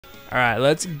Alright,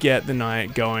 let's get the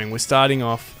night going. We're starting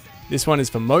off. This one is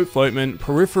for Moat Floatman,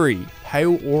 Periphery,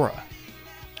 Pale Aura.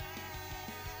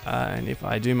 And if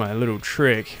I do my little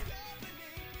trick.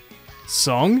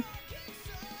 Song?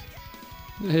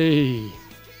 Hey.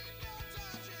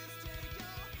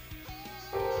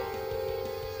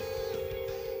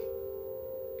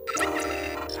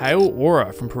 Pale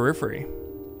Aura from Periphery.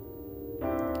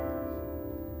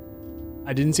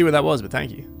 I didn't see what that was, but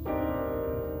thank you.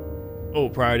 Oh,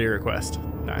 priority request.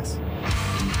 Nice.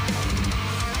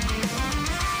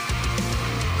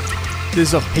 This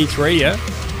is off P3, yeah?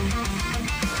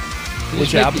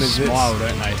 Which album is this? Smile,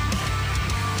 don't they?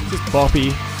 Just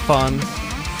boppy, fun,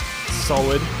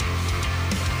 solid.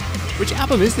 Which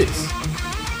album is this?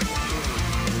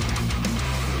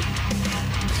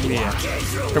 Yeah.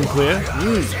 From Clear?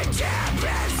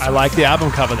 I like the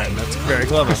album cover then. That's very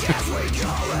clever.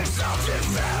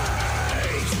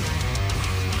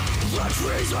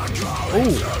 Ooh,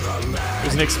 it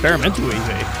was an experimental EP.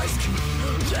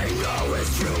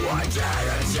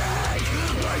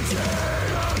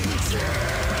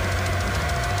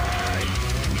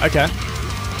 Okay.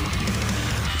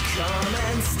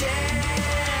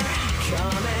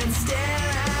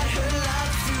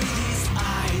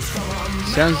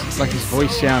 Sounds like his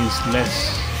voice sounds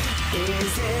less.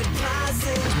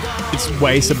 It's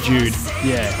way subdued.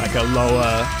 Yeah, Like a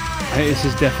lower. I think this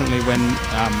is definitely when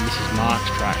this is Mark's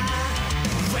track.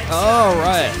 Oh,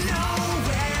 right.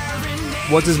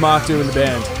 What does Mark do in the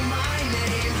band?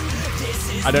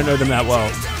 I don't know them that well.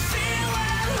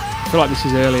 I feel like this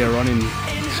is earlier on in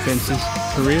Spencer's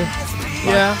career.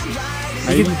 Yeah.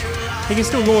 Maybe. He can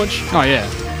still launch. Oh yeah.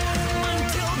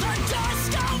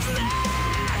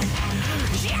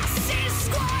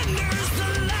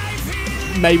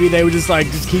 Maybe they would just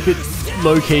keep it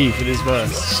low key for this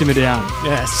verse. Simmer down.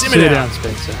 Yeah, simmer down,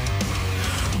 Spencer.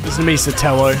 Listen to me,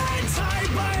 Sotelo.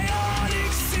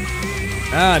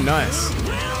 Ah, nice.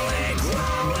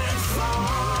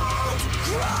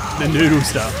 The noodle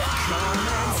stuff.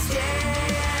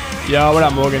 Yo, what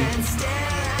up, Morgan?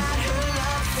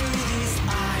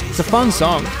 It's a fun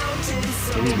song.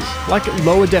 It is. Like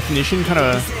lower definition kind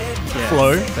of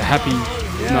flow. The happy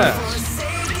notes.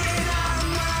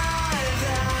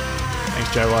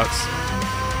 Thanks, Joe Watts.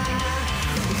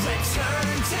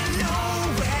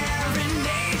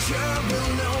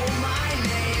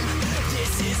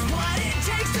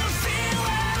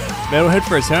 Metalhead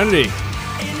for Eternity.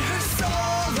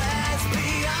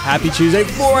 Happy Tuesday,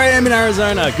 4 AM in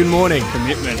Arizona. Good morning.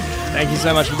 Commitment. Thank you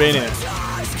so much for being here.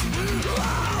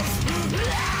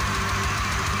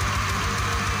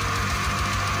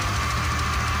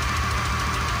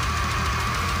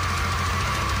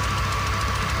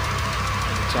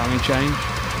 Timing change.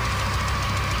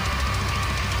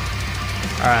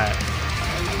 Alright.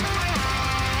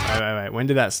 Wait. When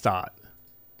did that start?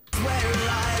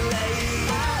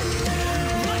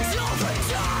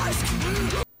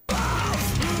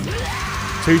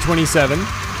 $2.27.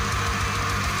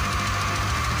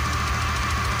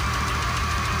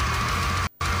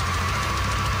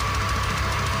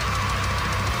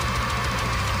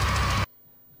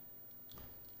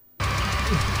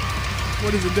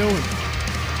 What is it doing?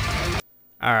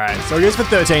 Alright, so it goes for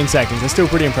 13 seconds. That's still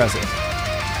pretty impressive.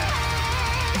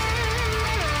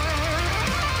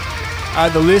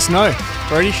 The list, no.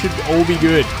 Already should all be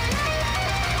good.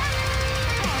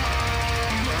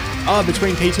 Oh,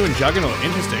 between P2 and Juggernaut.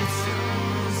 Interesting.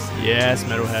 Yes,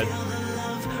 Metalhead.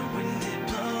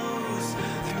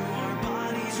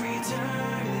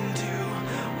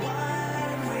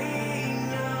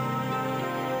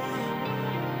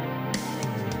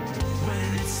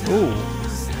 Ooh.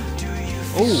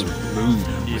 Ooh. Smooth.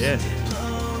 Yeah.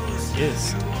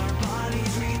 Yes.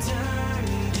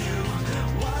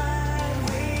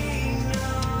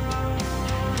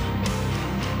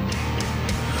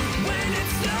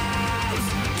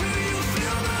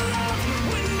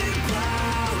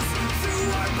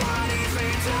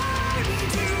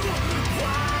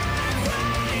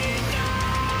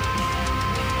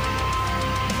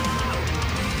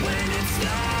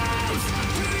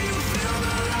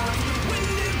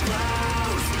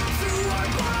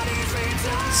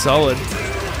 Solid.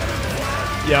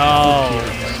 Yo.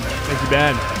 Thank you,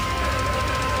 Ben.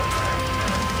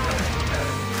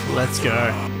 Let's go.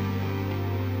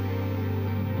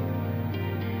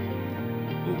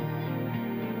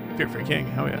 Ooh. PERIPHERY King.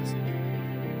 Hell yes.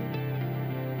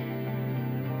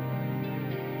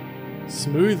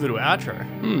 Smooth little outro.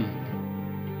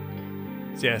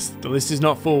 Yes, the list is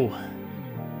not full.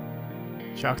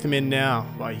 Chuck them in now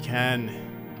while you can.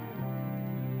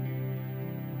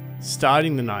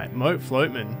 Starting the night, Moat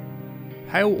Floatman,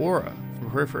 Pale Aura,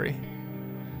 from Periphery.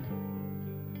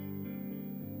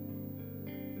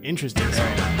 Interesting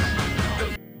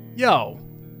song. Yo,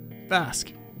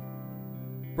 Vask.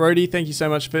 Brody, thank you so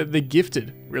much for the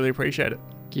gifted. Really appreciate it.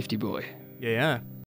 Gifty boy. Yeah.